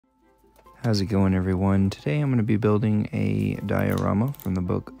How's it going, everyone? Today I'm going to be building a diorama from the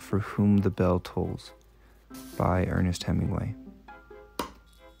book For Whom the Bell Tolls by Ernest Hemingway.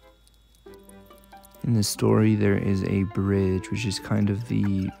 In this story there is a bridge, which is kind of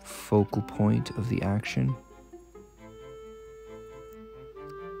the focal point of the action.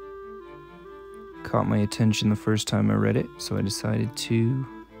 Caught my attention the first time I read it, so I decided to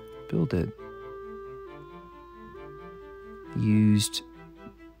build it. Used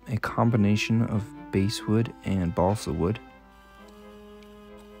a combination of basswood and balsa wood,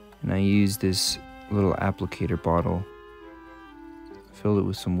 and I used this little applicator bottle, filled it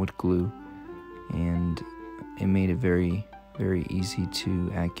with some wood glue, and it made it very easy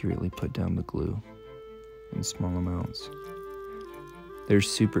to accurately put down the glue in small amounts. They're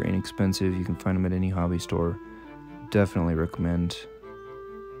super inexpensive. You can find them at any hobby store. Definitely recommend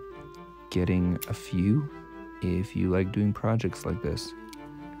getting a few if you like doing projects like this.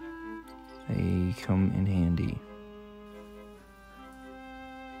 They come in handy.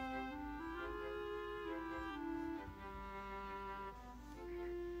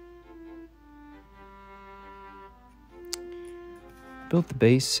 Built the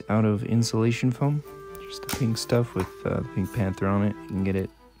base out of insulation foam, just the pink stuff with the pink panther on it. You can get it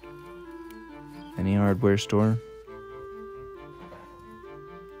any hardware store.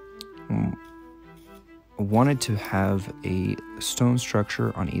 I wanted to have a stone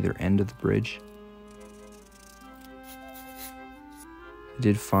structure on either end of the bridge. I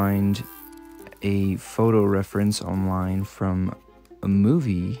did find a photo reference online from a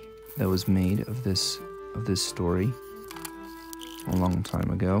movie that was made of this story a long time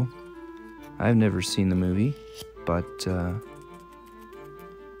ago. I've never seen the movie, but the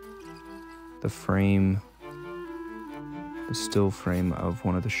frame, the still frame of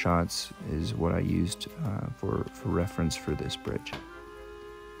one of the shots is what I used for reference for this bridge.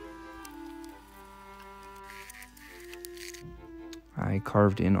 I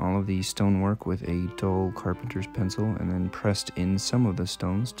carved in all of the stonework with a dull carpenter's pencil and then pressed in some of the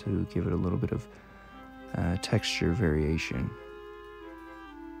stones to give it a little bit of texture variation.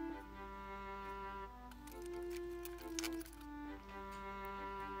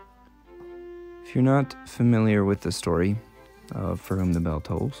 If you're not familiar with the story of For Whom the Bell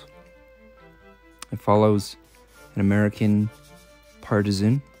Tolls, it follows an American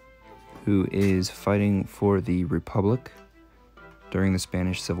partisan who is fighting for the Republic during the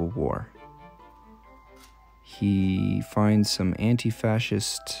Spanish Civil War. He finds some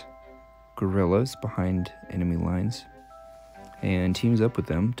anti-fascist guerrillas behind enemy lines and teams up with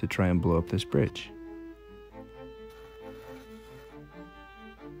them to try and blow up this bridge.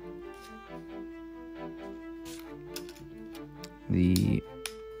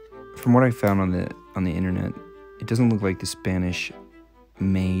 From what I found on the internet, it doesn't look like the Spanish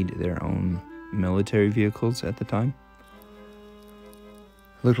made their own military vehicles at the time.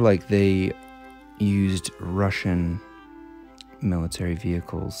 It looked like they used Russian military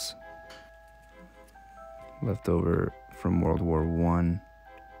vehicles left over from World War I.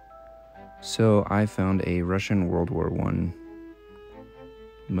 So I found a Russian World War I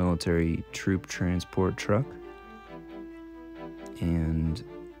military troop transport truck and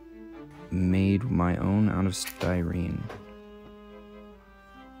made my own out of styrene.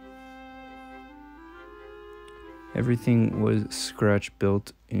 Everything was scratch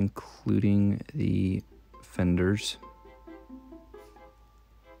built, including the fenders,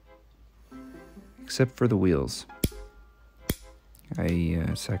 except for the wheels. I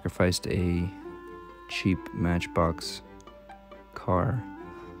sacrificed a cheap Matchbox car.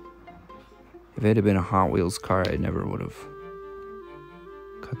 If it had been a Hot Wheels car, I never would have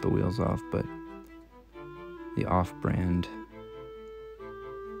cut the wheels off, but the off-brand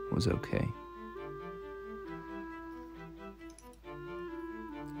was okay.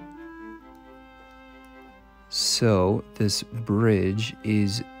 So this bridge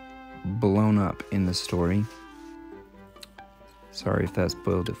is blown up in the story. Sorry if that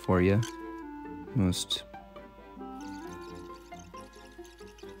spoiled it for you. Most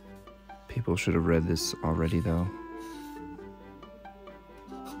people should have read this already, though.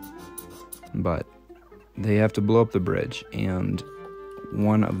 But they have to blow up the bridge, and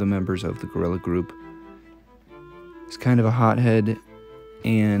one of the members of the guerrilla group is kind of a hothead,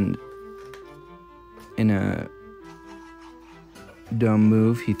 and in a dumb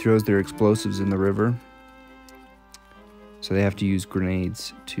move, he throws their explosives in the river. So they have to use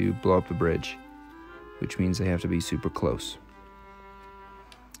grenades to blow up the bridge, which means they have to be super close.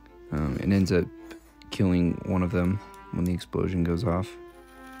 It ends up killing one of them when the explosion goes off.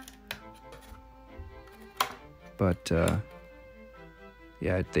 But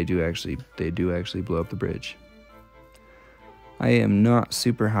Yeah, they do actually blow up the bridge. I am not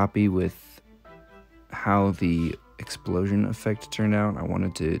super happy with how the explosion effect turned out. I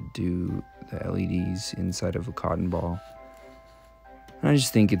wanted to do the LEDs inside of a cotton ball. And I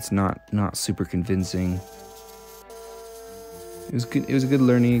just think it's not super convincing. It was good. It was a good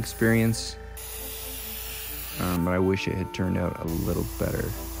learning experience, but I wish it had turned out a little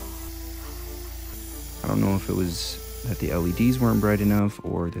better. I don't know if it was that the LEDs weren't bright enough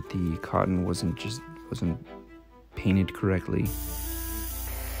or that the cotton wasn't painted correctly.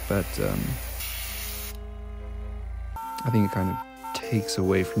 But I think it kind of takes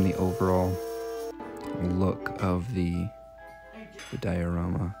away from the overall look of the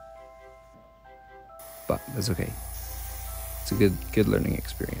diorama. But that's okay. It's a good learning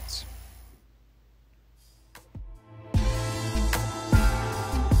experience.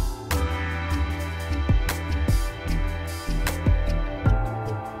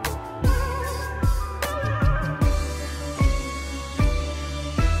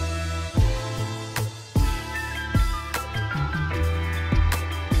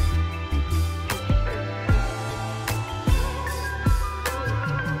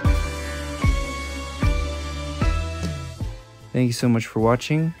 Thank you so much for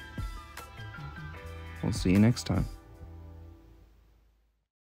watching. We'll see you next time.